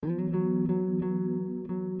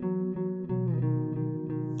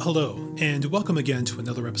Hello, and welcome again to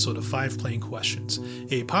another episode of Five Plain Questions,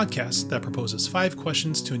 a podcast that proposes 5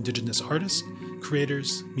 questions to Indigenous artists,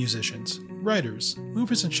 creators, musicians, writers,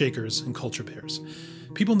 movers and shakers, and culture bears.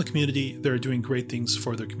 People in the community that are doing great things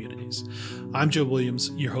for their communities. I'm Joe Williams,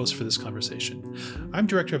 your host for this conversation. I'm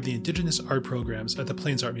director of the Indigenous Art Programs at the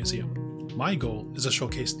Plains Art Museum. My goal is to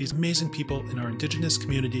showcase these amazing people in our Indigenous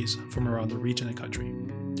communities from around the region and country.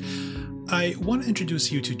 I want to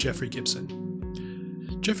introduce you to Jeffrey Gibson.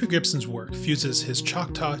 Jeffrey Gibson's work fuses his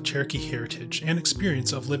Choctaw Cherokee heritage and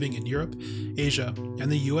experience of living in Europe, Asia,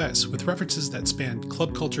 and the US with references that span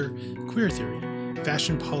club culture, queer theory,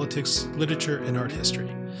 fashion, politics, literature, and art history.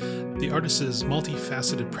 The artist's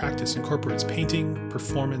multifaceted practice incorporates painting,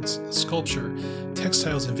 performance, sculpture,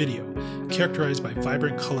 textiles, and video, characterized by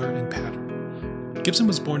vibrant color and pattern. Gibson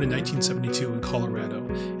was born in 1972 in Colorado,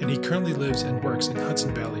 and he currently lives and works in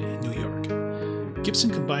Hudson Valley, New York.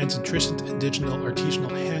 Gibson combines intricate indigenous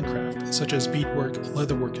artisanal handcraft, such as beadwork,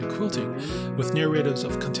 leatherwork, and quilting, with narratives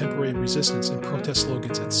of contemporary resistance and protest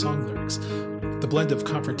slogans and song lyrics. The blend of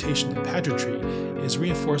confrontation and pageantry is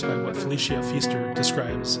reinforced by what Felicia Feaster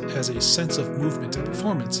describes as a sense of movement and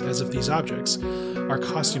performance, as if these objects are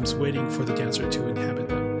costumes waiting for the dancer to inhabit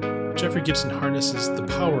them. Jeffrey Gibson harnesses the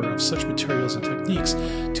power of such materials and techniques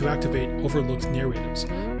to activate overlooked narratives,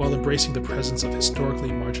 while embracing the presence of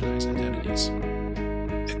historically marginalized identities.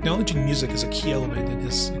 Acknowledging music is a key element in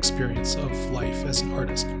his experience of life as an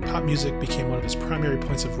artist. Pop music became one of his primary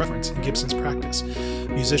points of reference in Gibson's practice.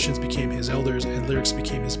 Musicians became his elders, and lyrics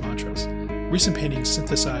became his mantras. Recent paintings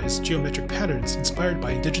synthesize geometric patterns inspired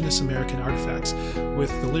by Indigenous American artifacts with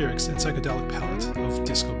the lyrics and psychedelic palette of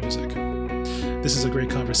disco music. This is a great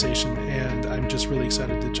conversation, and I'm just really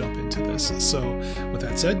excited to jump into this. So, with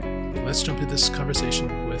that said, let's jump into this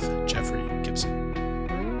conversation with Jeffrey Gibson.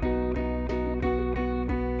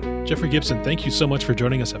 Jeffrey Gibson, thank you so much for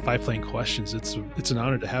joining us at Five Plain Questions. It's an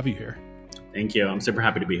honor to have you here. Thank you. I'm super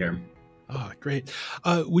happy to be here. Oh, great.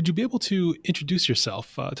 Would you be able to introduce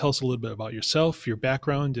yourself? Tell us a little bit about yourself, your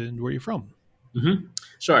background, and where you're from. Mm-hmm.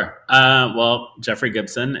 Sure. Well, Jeffrey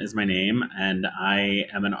Gibson is my name, and I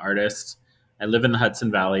am an artist. I live in the Hudson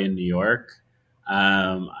Valley in New York.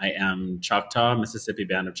 I am Choctaw, Mississippi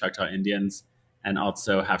Band of Choctaw Indians, and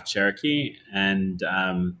also half Cherokee, and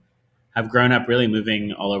have grown up really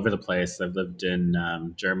moving all over the place. I've lived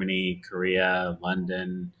in Germany, Korea,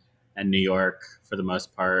 London, and New York for the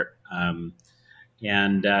most part, and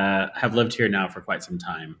have lived here now for quite some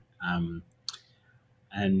time.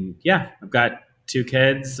 And yeah, I've got 2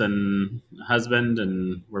 kids and a husband,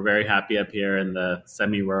 and we're very happy up here in the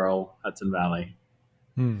semi-rural Hudson Valley.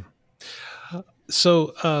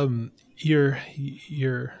 So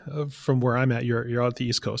you're from where I'm at. You're out the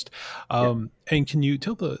East Coast, and can you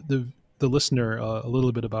tell the listener a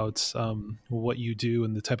little bit about what you do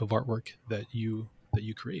and the type of artwork that you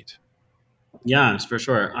create? Yeah, for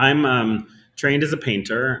sure. I'm trained as a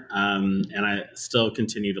painter, and I still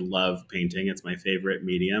continue to love painting. It's my favorite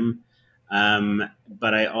medium.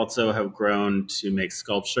 But I also have grown to make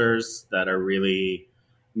sculptures that are really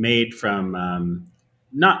made from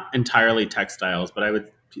not entirely textiles, but I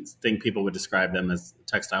would think people would describe them as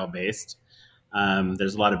textile based.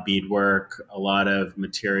 There's a lot of beadwork, a lot of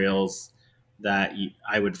materials that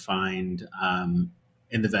I would find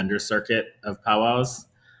in the vendor circuit of powwows.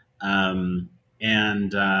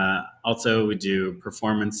 And also we do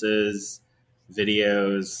performances,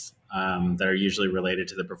 videos that are usually related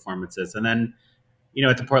to the performances. And then,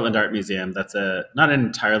 at the Portland Art Museum, that's not an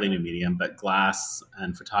entirely new medium, but glass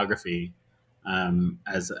and photography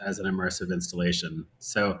as an immersive installation.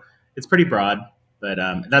 So it's pretty broad, but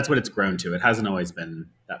that's what it's grown to. It hasn't always been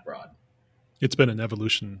that broad. It's been an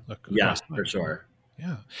evolution. Yeah, for sure.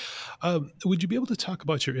 Yeah. Would you be able to talk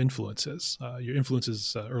about your influences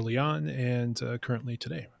early on and currently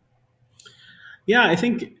today? Yeah, I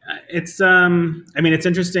think it's, it's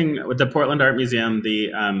interesting with the Portland Art Museum,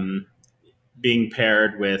 the being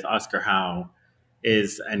paired with Oscar Howe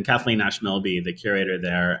and Kathleen Nash Milby, the curator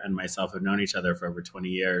there, and myself have known each other for over 20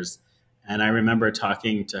 years. And I remember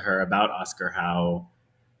talking to her about Oscar Howe,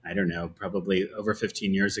 I don't know, probably over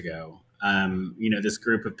 15 years ago. This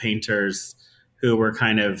group of painters who were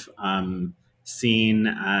kind of seen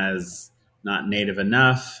as not native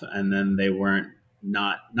enough, and then they weren't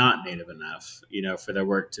not native enough, for their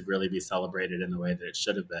work to really be celebrated in the way that it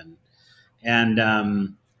should have been.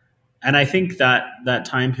 And I think that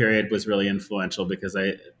time period was really influential because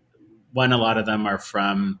a lot of them are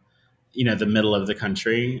from, the middle of the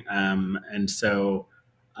country. And so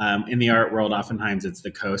in the art world, oftentimes it's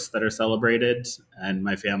the coasts that are celebrated. And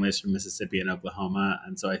my family is from Mississippi and Oklahoma.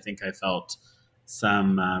 And so I think I felt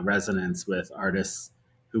some resonance with artists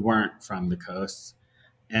who weren't from the coast.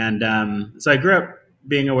 And so I grew up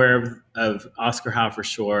being aware of Oscar Howe for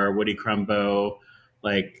sure, Woody Crumbo,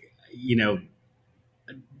 like,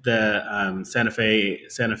 the Santa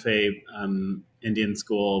Fe Indian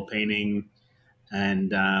School painting,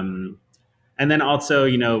 and and then also,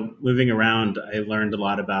 moving around, I learned a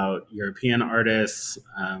lot about European artists,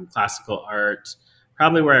 classical art.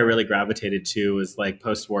 Probably where I really gravitated to was like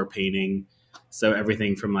post-war painting. So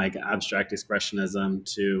everything from like abstract expressionism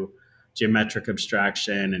to geometric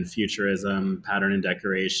abstraction and futurism, pattern and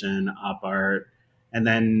decoration, op art. And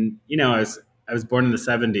then, I was born in the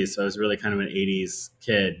 70s, so I was really kind of an 80s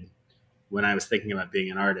kid when I was thinking about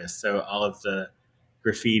being an artist. So all of the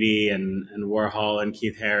graffiti and Warhol and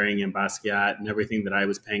Keith Haring and Basquiat and everything that I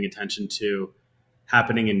was paying attention to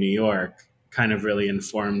happening in New York kind of really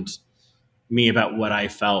informed me about what I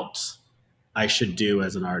felt I should do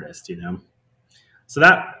as an artist. So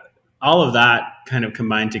that all of that kind of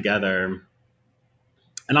combined together,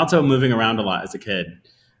 and also moving around a lot as a kid.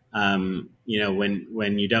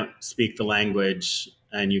 When you don't speak the language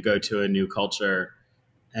and you go to a new culture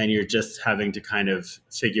and you're just having to kind of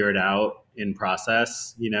figure it out in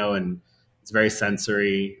process, and it's very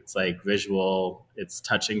sensory. It's like visual, it's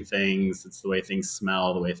touching things, it's the way things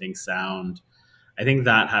smell, the way things sound. I think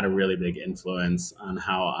that had a really big influence on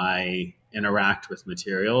how I interact with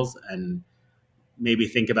materials and maybe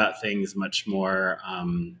think about things much more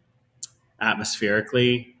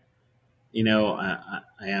atmospherically. I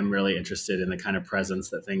am really interested in the kind of presence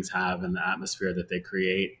that things have and the atmosphere that they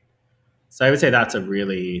create. So I would say that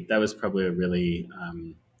was probably a really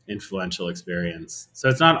influential experience. So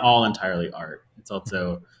it's not all entirely art. It's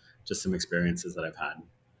also just some experiences that I've had.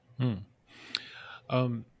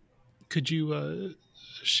 Could you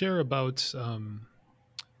share about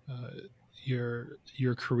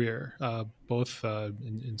your career, both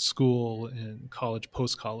in school and college,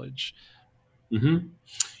 post-college? Mm-hmm.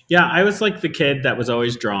 Yeah, I was like the kid that was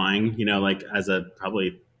always drawing, like as a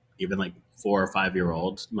probably even like 4 or 5 year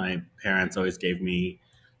old. My parents always gave me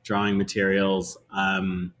drawing materials.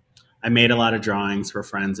 I made a lot of drawings for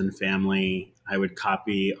friends and family. I would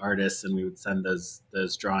copy artists and we would send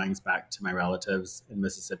those drawings back to my relatives in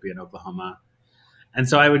Mississippi and Oklahoma. And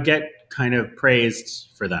so I would get kind of praised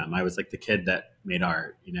for them. I was like the kid that made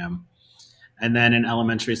art. And then in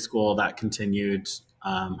elementary school, that continued.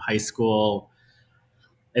 High school,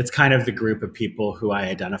 it's kind of the group of people who I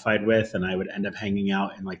identified with, and I would end up hanging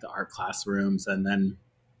out in like the art classrooms. And then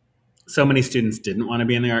so many students didn't want to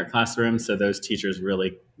be in the art classroom, so those teachers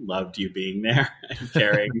really loved you being there and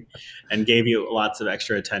caring and gave you lots of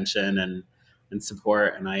extra attention and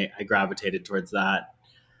support, and I gravitated towards that.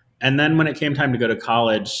 And then when it came time to go to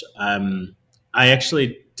college, I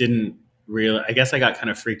actually didn't really, I guess I got kind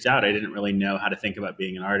of freaked out. I didn't really know how to think about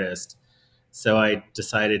being an artist. So I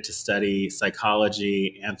decided to study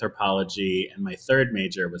psychology, anthropology, and my third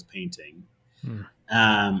major was painting.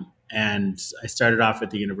 And I started off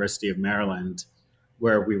at the University of Maryland,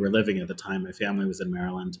 where we were living at the time. My family was in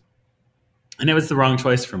Maryland. And it was the wrong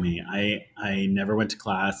choice for me. I never went to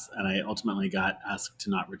class, and I ultimately got asked to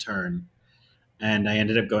not return. And I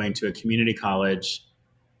ended up going to a community college,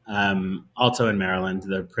 also in Maryland,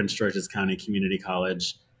 the Prince George's County Community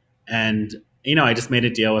College. And I just made a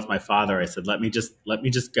deal with my father. I said, let me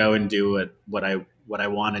just go and do what I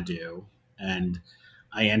want to do. And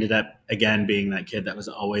I ended up again being that kid that was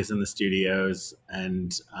always in the studios,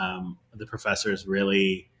 and the professors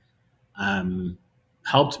really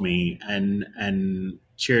helped me and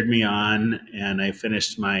cheered me on. And I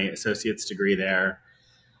finished my associate's degree there.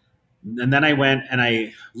 And then I went and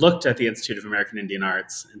I looked at the Institute of American Indian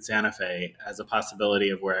Arts in Santa Fe as a possibility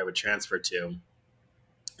of where I would transfer to.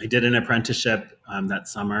 I did an apprenticeship that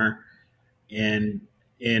summer in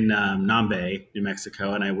Nambe, New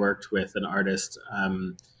Mexico, and I worked with an artist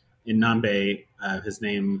in Nambe. His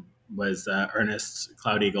name was Ernest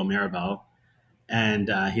Cloud Eagle Mirabel, and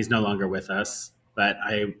he's no longer with us. But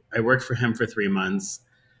I worked for him for 3 months,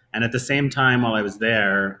 and at the same time, while I was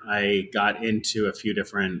there, I got into a few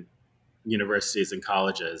different universities and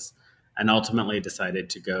colleges, and ultimately decided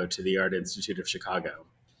to go to the Art Institute of Chicago.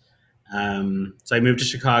 So I moved to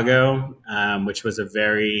Chicago, which was a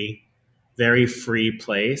very, very free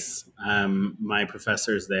place. My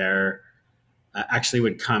professors there actually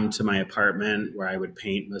would come to my apartment where I would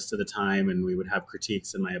paint most of the time, and we would have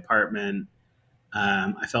critiques in my apartment.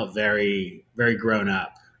 I felt very, very grown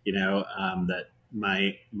up, that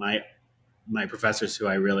my professors, who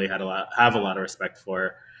I really have a lot of respect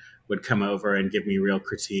for, would come over and give me real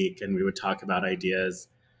critique, and we would talk about ideas.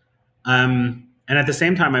 And at the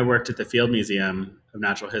same time, I worked at the Field Museum of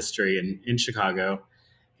Natural History in Chicago.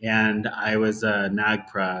 and I was a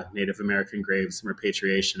NAGPRA, Native American Graves and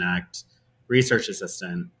Repatriation Act research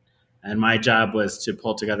assistant. And my job was to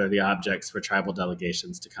pull together the objects for tribal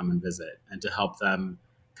delegations to come and visit and to help them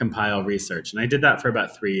compile research. And I did that for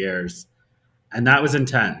about 3 years. And that was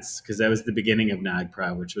intense because that was the beginning of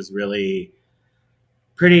NAGPRA, which was really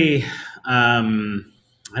pretty, I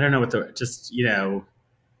don't know what there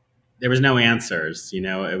was no answers.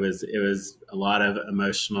 It was a lot of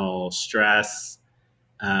emotional stress.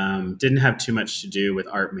 Didn't have too much to do with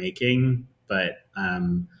art making, but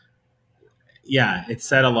it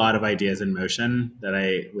set a lot of ideas in motion that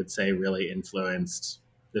I would say really influenced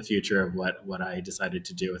the future of what I decided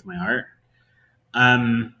to do with my art.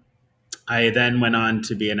 I then went on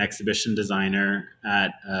to be an exhibition designer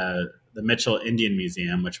at the Mitchell Indian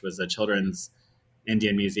Museum, which was a children's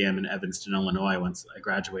Indian museum in Evanston, Illinois, once I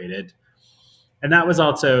graduated. And that was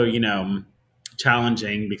also,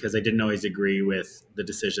 challenging because I didn't always agree with the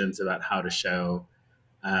decisions about how to show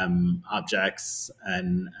objects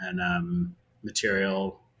and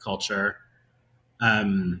material culture.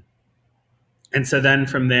 And so then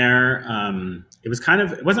from there,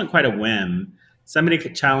 it wasn't quite a whim. Somebody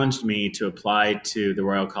challenged me to apply to the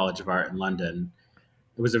Royal College of Art in London.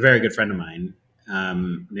 It was a very good friend of mine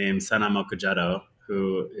named Sana Mokujedo,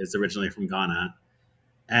 who is originally from Ghana.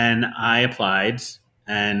 And I applied,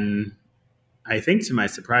 and I think to my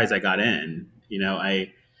surprise, I got in.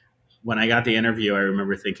 When I got the interview, I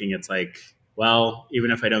remember thinking it's like, well,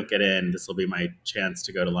 even if I don't get in, this will be my chance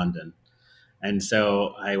to go to London. And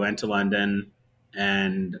so I went to London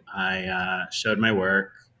and I showed my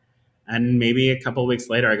work. And maybe a couple of weeks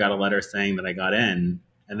later, I got a letter saying that I got in.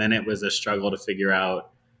 And then it was a struggle to figure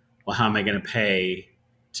out, well, how am I going to pay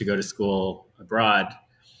to go to school abroad?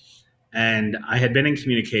 And I had been in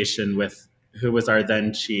communication with who was our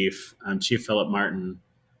then chief, Chief Philip Martin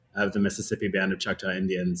of the Mississippi Band of Choctaw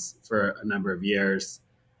Indians for a number of years.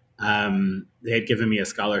 They had given me a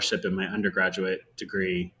scholarship in my undergraduate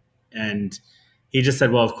degree. And he just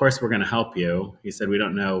said, well, of course, we're going to help you. He said, we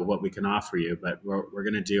don't know what we can offer you, but we're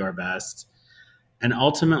going to do our best. And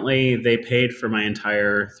ultimately, they paid for my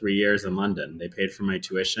entire 3 years in London. They paid for my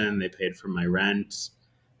tuition. They paid for my rent.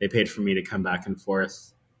 They paid for me to come back and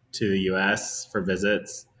forth to the US for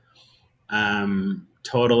visits.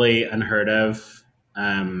 Totally unheard of.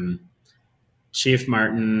 Chief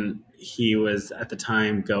Martin, he was at the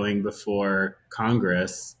time going before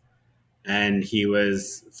Congress, and he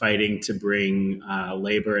was fighting to bring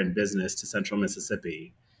labor and business to central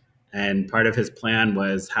Mississippi. And part of his plan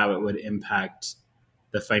was how it would impact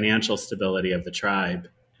the financial stability of the tribe,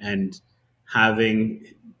 and having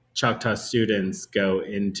Choctaw students go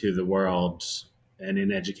into the world and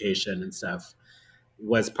in education and stuff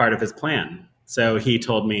was part of his plan. So he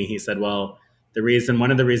told me, he said, well,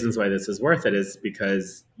 one of the reasons why this is worth it is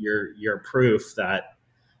because you're proof that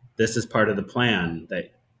this is part of the plan,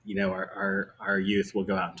 that our youth will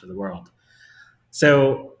go out into the world.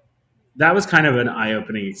 So that was kind of an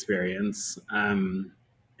eye-opening experience, and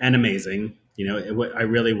amazing. I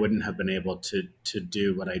really wouldn't have been able to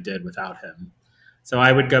do what I did without him. So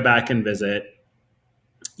I would go back and visit,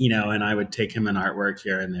 and I would take him an artwork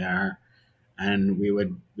here and there, and we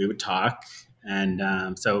would talk.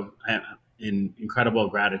 And so in incredible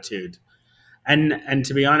gratitude. And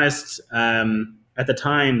to be honest, at the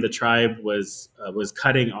time, the tribe was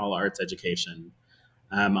cutting all arts education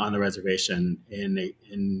on the reservation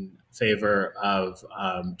in favor of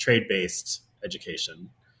trade-based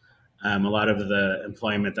education. A lot of the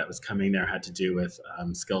employment that was coming there had to do with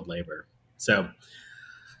skilled labor. So,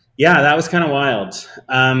 yeah, that was kind of wild.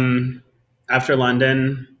 After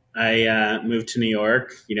London, I moved to New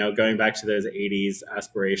York, going back to those 80s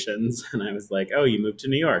aspirations. And I was like, oh, you moved to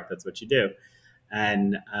New York. That's what you do.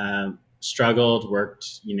 And struggled,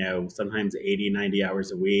 worked, sometimes 80, 90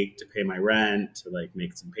 hours a week to pay my rent, to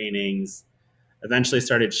make some paintings. Eventually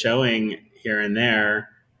started showing here and there.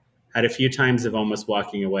 Had a few times of almost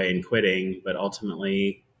walking away and quitting, but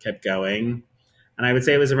ultimately kept going. And I would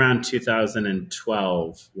say it was around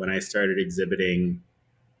 2012 when I started exhibiting,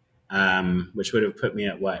 which would have put me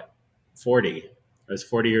at 40. I was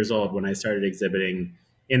 40 years old when I started exhibiting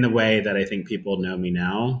in the way that I think people know me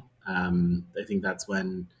now. I think that's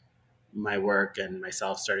when my work and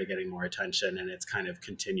myself started getting more attention, and it's kind of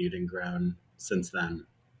continued and grown since then.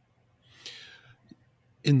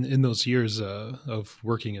 In those years of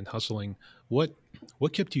working and hustling, what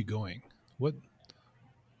kept you going? What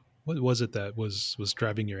was it that was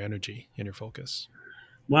driving your energy and your focus?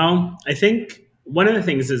 Well, I think one of the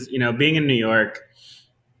things is, being in New York,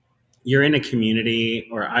 you're in a community,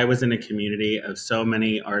 or I was in a community of so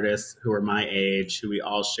many artists who were my age, who we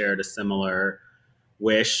all shared a similar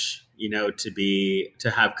wish,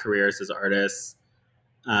 to have careers as artists,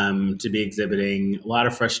 to be exhibiting, a lot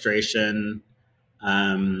of frustration.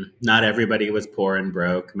 Not everybody was poor and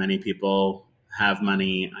broke. Many people have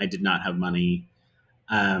money. I did not have money.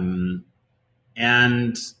 And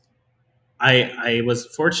I was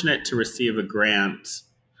fortunate to receive a grant.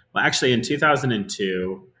 Well, actually, in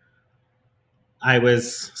 2002, I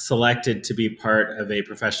was selected to be part of a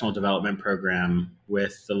professional development program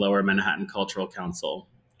with the Lower Manhattan Cultural Council.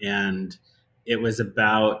 And it was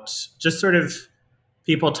about just sort of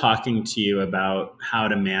people talking to you about how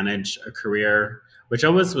to manage a career, which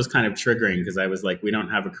always was kind of triggering because I was like, we don't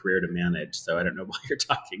have a career to manage, so I don't know why you're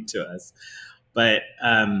talking to us. But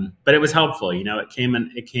it was helpful. It came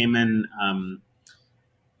in.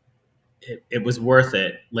 It was worth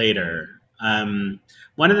it later.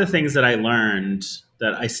 One of the things that I learned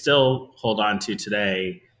that I still hold on to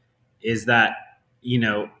today is that,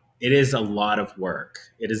 it is a lot of work.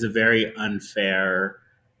 It is a very unfair,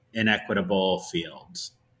 inequitable field,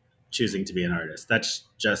 choosing to be an artist. That's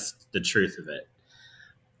just the truth of it.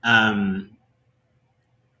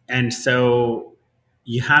 And so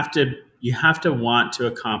you have to want to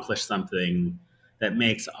accomplish something that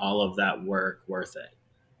makes all of that work worth it.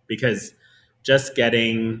 Because just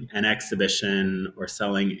getting an exhibition or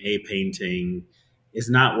selling a painting is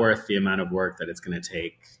not worth the amount of work that it's going to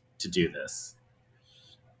take to do this.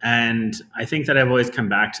 And I think that I've always come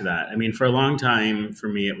back to that. I mean, for a long time, for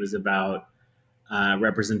me, it was about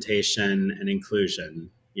representation and inclusion,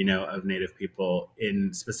 of Native people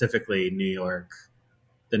in specifically New York,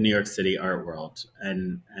 the New York City art world,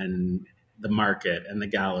 and the market and the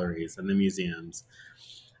galleries and the museums.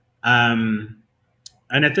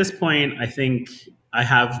 And at this point, I think I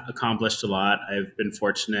have accomplished a lot. I've been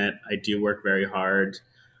fortunate. I do work very hard,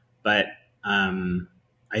 but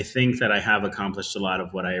I think that I have accomplished a lot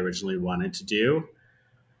of what I originally wanted to do.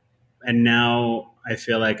 And now I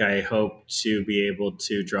feel like I hope to be able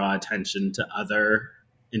to draw attention to other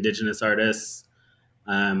Indigenous artists,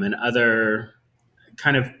 and other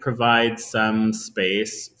kind of provide some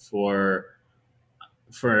space for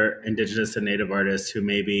Indigenous and Native artists who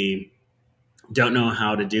maybe don't know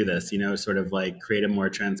how to do this, sort of like create a more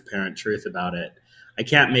transparent truth about it. I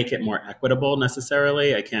can't make it more equitable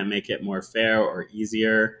necessarily. I can't make it more fair or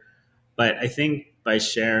easier. But I think by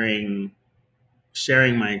sharing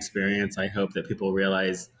my experience, I hope that people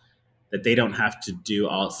realize that they don't have to do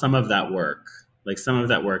some of that work. Like some of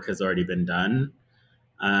that work has already been done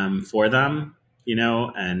for them,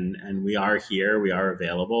 and we are here, we are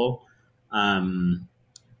available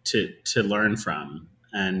to learn from.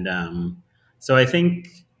 And so I think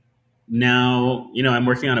now, I'm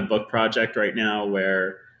working on a book project right now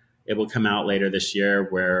where it will come out later this year,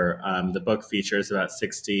 where the book features about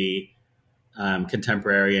 60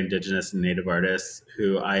 contemporary Indigenous and Native artists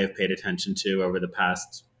who I have paid attention to over the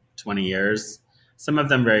past 20 years. Some of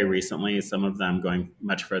them very recently, some of them going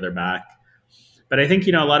much further back. But I think,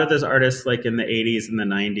 a lot of those artists, like in the 80s and the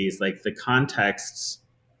 90s, like the context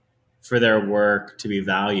for their work to be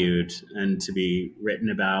valued and to be written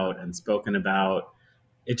about and spoken about,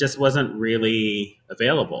 it just wasn't really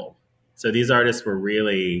available. So these artists were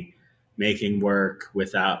really making work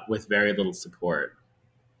with very little support.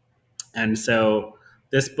 And so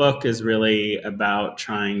this book is really about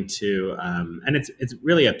trying to, and it's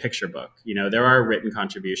really a picture book. There are written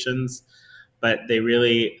contributions, but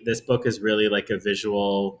this book is really like a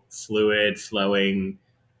visual, fluid, flowing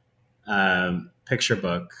picture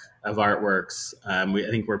book of artworks. I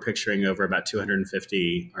think we're picturing over about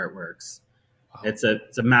 250 artworks. Wow. It's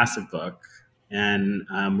a massive book, and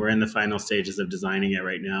we're in the final stages of designing it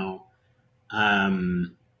right now.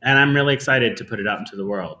 And I'm really excited to put it out into the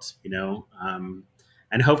world,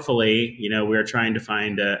 and hopefully, we're trying to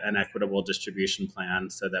find an equitable distribution plan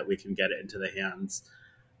so that we can get it into the hands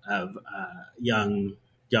of young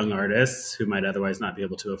artists who might otherwise not be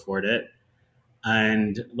able to afford it,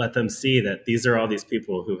 and let them see that these are all these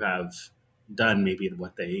people who have done maybe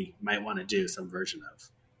what they might want to do, some version of.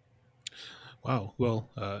 Wow. Well,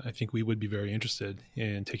 I think we would be very interested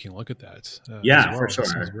in taking a look at that. Yeah, for sure.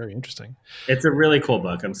 It's very interesting. It's a really cool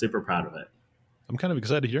book. I'm super proud of it. I'm kind of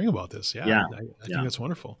excited hearing about this. Yeah. I think that's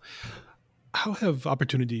wonderful. How have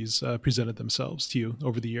opportunities presented themselves to you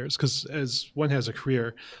over the years? Because as one has a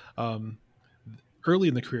career, early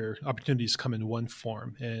in the career, opportunities come in one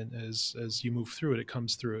form. And as you move through it, it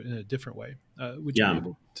comes through in a different way. Would you be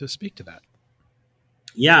able to speak to that?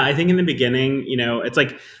 Yeah, I think in the beginning, it's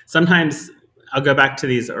like sometimes I'll go back to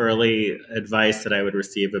these early advice that I would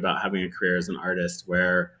receive about having a career as an artist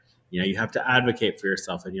where, you have to advocate for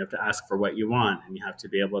yourself and you have to ask for what you want and you have to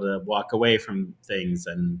be able to walk away from things.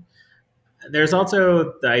 there's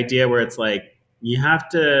also the idea where it's like you have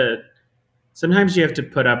to sometimes you have to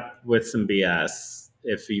put up with some BS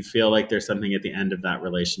if you feel like there's something at the end of that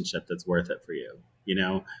relationship that's worth it for you. You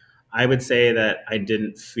know, I would say that I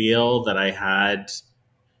didn't feel that I had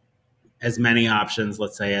as many options,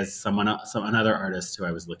 let's say, as some another artist who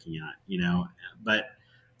I was looking at. But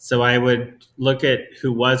so I would look at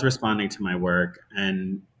who was responding to my work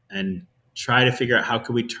and try to figure out how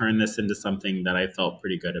could we turn this into something that I felt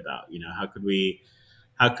pretty good about. How could we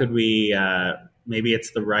maybe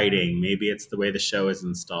it's the writing, maybe it's the way the show is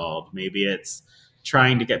installed, maybe it's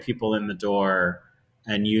trying to get people in the door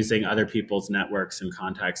and using other people's networks and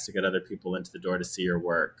contacts to get other people into the door to see your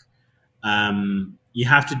work. You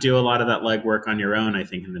have to do a lot of that legwork on your own, I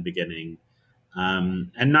think, in the beginning,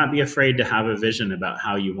 and not be afraid to have a vision about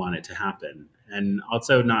how you want it to happen, and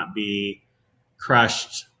also not be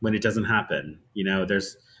crushed when it doesn't happen.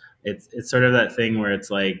 It's sort of that thing where it's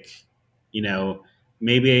like,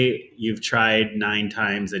 maybe you've tried 9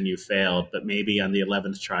 times and you failed, but maybe on the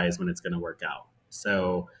 11th try is when it's going to work out.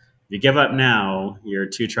 So if you give up now, you're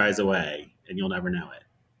 2 tries away and you'll never know it,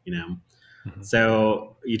 Mm-hmm.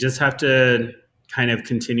 So you just have to kind of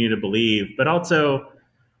continue to believe. But also,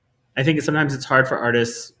 I think sometimes it's hard for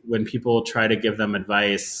artists when people try to give them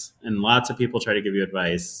advice, and lots of people try to give you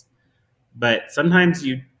advice. But sometimes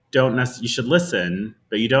you don't necessarily, you should listen,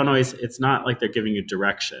 but you don't always, it's not like they're giving you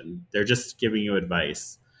direction. They're just giving you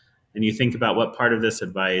advice. And you think about what part of this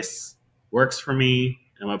advice works for me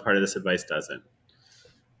and what part of this advice doesn't.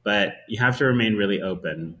 But you have to remain really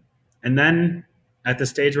open. And then at the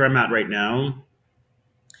stage where I'm at right now,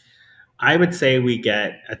 I would say we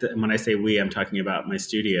get, when I say we, I'm talking about my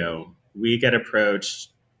studio, we get approached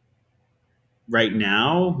right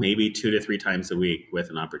now maybe 2 to 3 times a week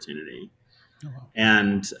with an opportunity. Oh, wow.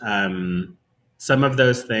 And some of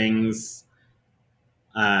those things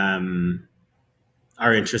are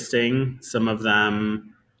interesting. Some of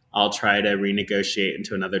them I'll try to renegotiate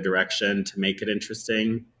into another direction to make it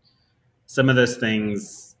interesting. Some of those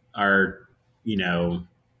things are,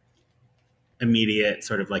 immediate,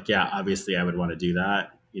 sort of like, yeah, obviously I would want to do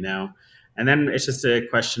that, And then it's just a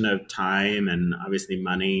question of time and obviously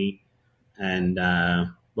money and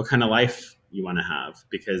what kind of life you want to have,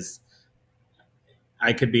 because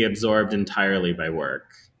I could be absorbed entirely by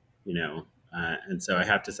work, and so I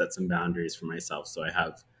have to set some boundaries for myself so I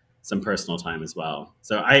have some personal time as well.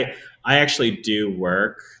 So I actually do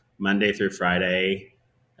work Monday through Friday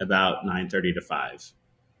about 9:30 to 5.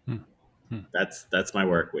 That's my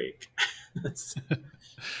work week.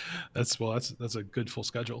 That's a good full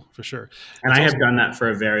schedule for sure. And I have done that for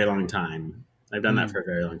a very long time.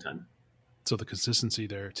 So the consistency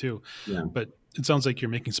there too. Yeah. But it sounds like you're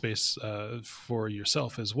making space for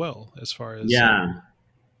yourself as well, as far as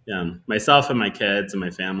myself and my kids and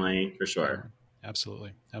my family, for sure.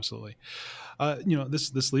 Absolutely.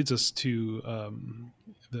 This leads us to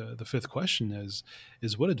the fifth question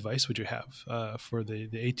is what advice would you have for the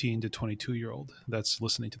 18 to 22-year-old that's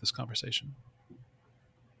listening to this conversation?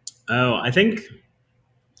 Oh, I think,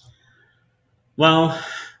 well,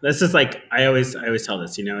 this is like, I always tell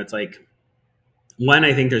this, it's like, one,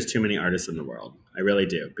 I think there's too many artists in the world. I really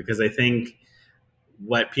do. Because I think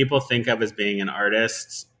what people think of as being an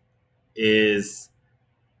artist is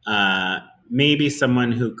maybe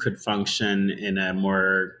someone who could function in a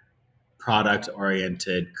more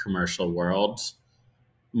product-oriented commercial world,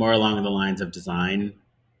 more along the lines of design,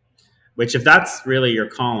 which if that's really your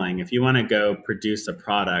calling, if you want to go produce a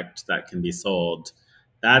product that can be sold,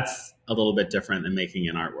 that's a little bit different than making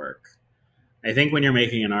an artwork. I think when you're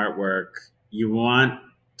making an artwork, you want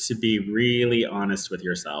to be really honest with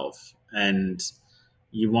yourself, and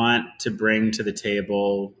you want to bring to the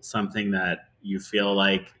table something that you feel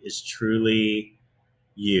like is truly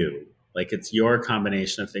you. Like it's your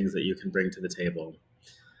combination of things that you can bring to the table.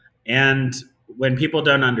 And when people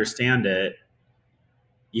don't understand it,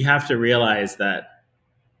 you have to realize that,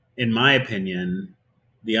 in my opinion,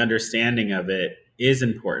 the understanding of it is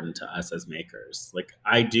important to us as makers. Like,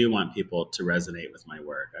 I do want people to resonate with my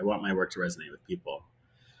work. I want my work to resonate with people.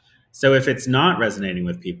 So if it's not resonating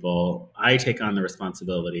with people, I take on the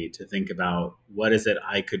responsibility to think about what is it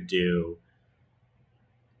I could do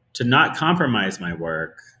to not compromise my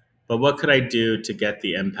work, but what could I do to get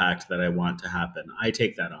the impact that I want to happen? I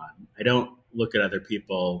take that on. I don't look at other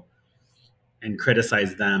people and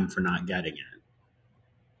criticize them for not getting it.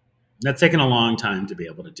 That's taken a long time to be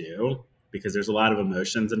able to do, because there's a lot of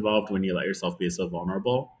emotions involved when you let yourself be so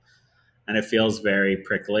vulnerable, and it feels very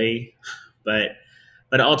prickly. But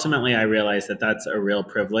ultimately, I realize that that's a real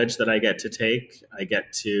privilege that I get to take. I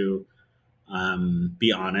get to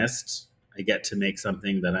be honest I get to make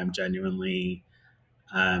something that I'm genuinely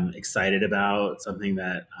excited about, something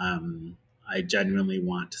that I genuinely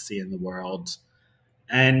want to see in the world.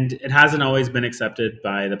 And it hasn't always been accepted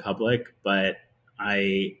by the public, but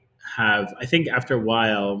I think after a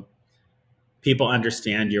while, people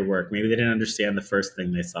understand your work. Maybe they didn't understand the first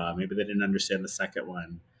thing they saw. Maybe they didn't understand the second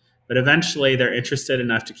one. But eventually they're interested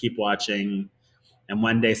enough to keep watching. And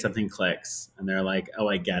one day something clicks and they're like, oh,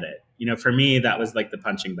 I get it. For me, that was like the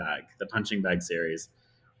Punching Bag series.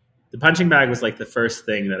 The Punching Bag was like the first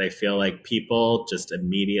thing that I feel like people just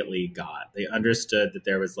immediately got. They understood that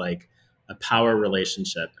there was like a power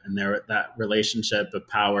relationship, and that relationship of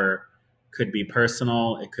power could be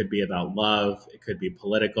personal. It could be about love. It could be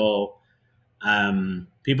political.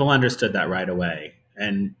 People understood that right away,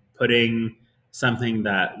 and putting something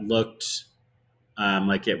that looked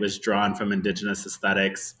like it was drawn from Indigenous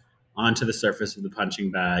aesthetics onto the surface of the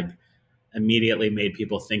Punching Bag immediately made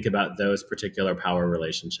people think about those particular power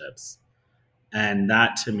relationships. And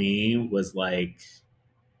that to me was like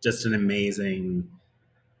just an amazing,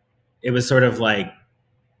 it was sort of like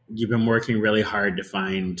you've been working really hard to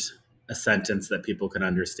find a sentence that people can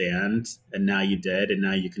understand, and now you did, and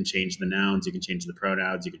now you can change the nouns, you can change the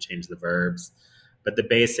pronouns, you can change the verbs, but the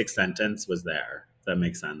basic sentence was there. If that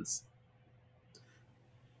makes sense.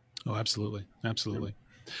 Oh, absolutely.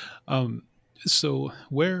 So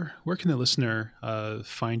where can the listener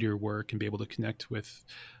find your work and be able to connect with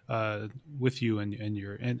you and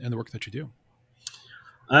the work that you do?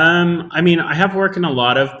 I have work in a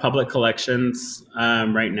lot of public collections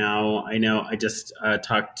right now. I know I just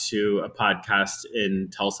talked to a podcast in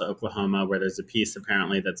Tulsa, Oklahoma, where there's a piece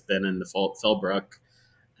apparently that's been in the Philbrook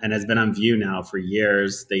and has been on view now for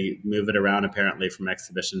years. They move it around apparently from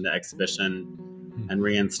exhibition to exhibition and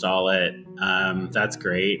reinstall it. That's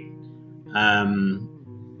great.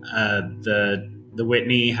 The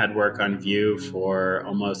Whitney had work on view for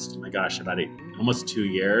almost 2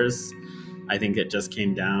 years. I think it just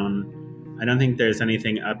came down. I don't think there's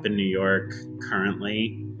anything up in New York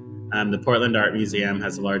currently. The Portland Art Museum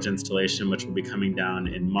has a large installation which will be coming down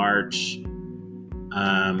in March.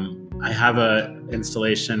 I have an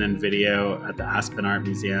installation and video at the Aspen Art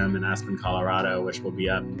Museum in Aspen, Colorado, which will be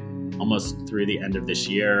up almost through the end of this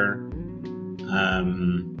year.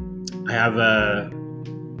 I have a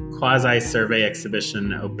quasi-survey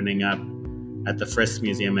exhibition opening up at the Frist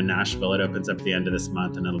Museum in Nashville. It opens up at the end of this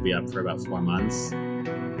month, and it'll be up for about 4 months.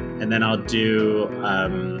 And then I'll do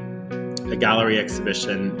a gallery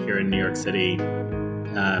exhibition here in New York City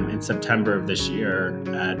in September of this year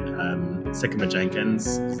at Sycamore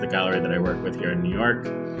Jenkins. It's the gallery that I work with here in New York.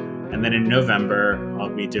 And then in November, I'll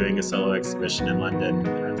be doing a solo exhibition in London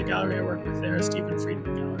at the gallery I work with there, Stephen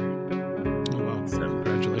Friedman Gallery. Oh, wow. So,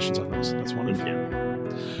 congratulations on those. That's wonderful.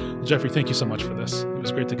 Well, Jeffrey, thank you so much for this. It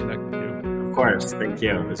was great to connect with you. Of course. Thank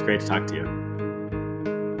you. It was great to talk to you.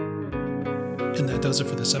 And that does it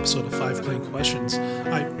for this episode of 5 Plain Questions.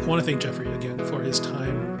 I want to thank Jeffrey again for his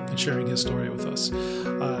time and sharing his story with us.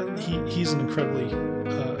 He's an incredibly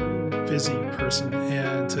busy person,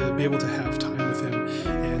 and to be able to have time with him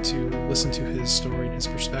and to listen to his story and his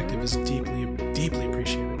perspective is deeply, deeply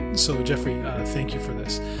appreciated. So Jeffrey, thank you for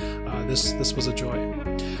this. This was a joy.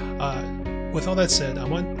 With all that said, I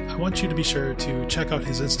want you to be sure to check out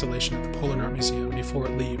his installation at the Portland Art Museum before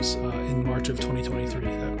it leaves in March of 2023.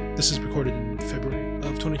 This is recorded in February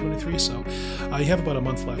of 2023, so you have about a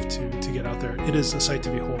month left to get out there. It is a sight to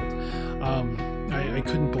behold. I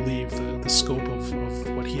couldn't believe the scope of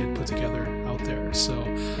what he had put together out there. So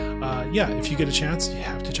if you get a chance, you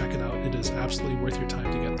have to check it out. It is absolutely worth your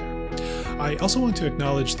time to get there. I also want to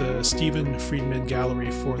acknowledge the Stephen Friedman Gallery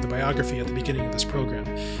for the biography at the beginning of this program.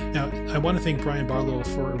 Now, I want to thank Brian Barlow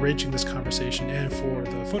for arranging this conversation and for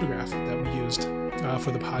the photograph that we used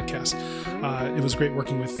for the podcast. It was great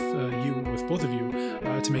working with both of you,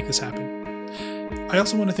 to make this happen. I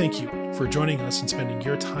also want to thank you for joining us and spending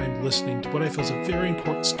your time listening to what I feel is a very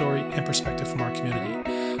important story and perspective from our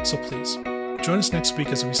community. So please, join us next week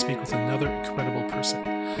as we speak with another incredible person.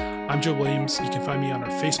 I'm Joe Williams. You can find me on our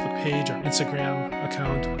Facebook page, our Instagram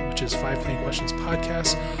account, which is 5 Plain Questions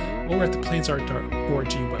Podcast, or at the plainsart.org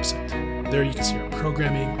website. There you can see our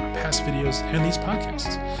programming, our past videos, and these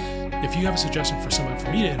podcasts. If you have a suggestion for someone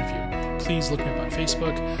for me to interview, please look me up on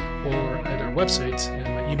Facebook or at our website,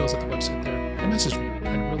 and my email's at the website there, and message me.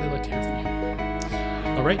 I'd really like to hear from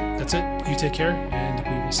you. All right, that's it. You take care, and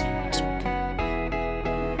we will see you next week.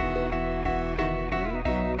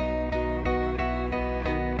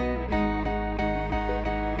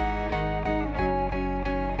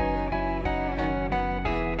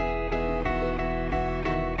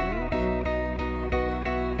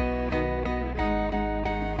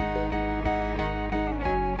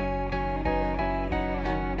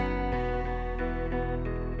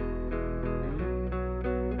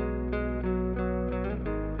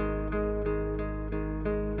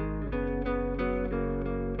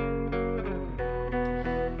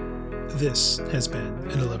 This has been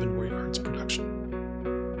an 11 Warrior Arts production.